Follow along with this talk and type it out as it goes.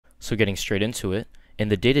So getting straight into it, in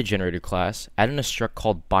the data generator class, add in a struct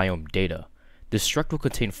called Biome data. This struct will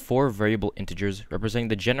contain 4 variable integers representing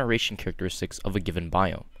the generation characteristics of a given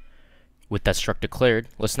biome. With that struct declared,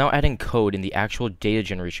 let's now add in code in the actual data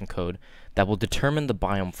generation code that will determine the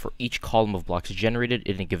biome for each column of blocks generated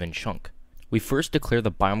in a given chunk. We first declare the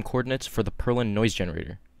biome coordinates for the Perlin noise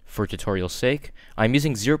generator. For tutorial's sake, I'm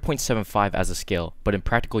using 0.75 as a scale, but in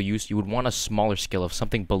practical use you would want a smaller scale of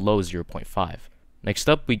something below 0.5. Next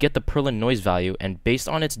up, we get the Perlin noise value, and based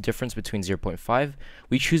on its difference between 0.5,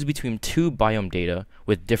 we choose between 2 biome data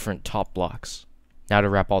with different top blocks. Now to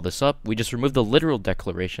wrap all this up, we just remove the literal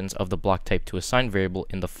declarations of the block type to assign variable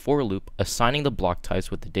in the for loop, assigning the block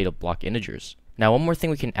types with the data block integers. Now one more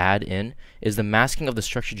thing we can add in is the masking of the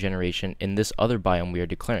structure generation in this other biome we are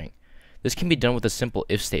declaring. This can be done with a simple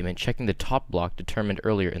if statement checking the top block determined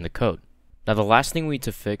earlier in the code. Now the last thing we need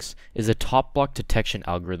to fix is the top block detection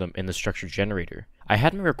algorithm in the structure generator. I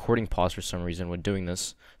had my recording paused for some reason when doing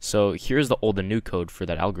this, so here's the old and new code for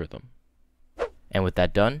that algorithm. And with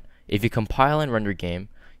that done, if you compile and run your game,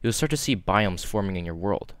 you'll start to see biomes forming in your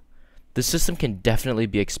world. This system can definitely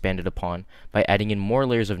be expanded upon by adding in more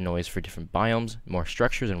layers of noise for different biomes, more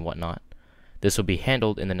structures and whatnot. This will be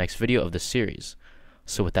handled in the next video of this series.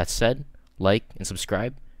 So with that said, like and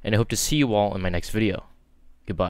subscribe, and I hope to see you all in my next video.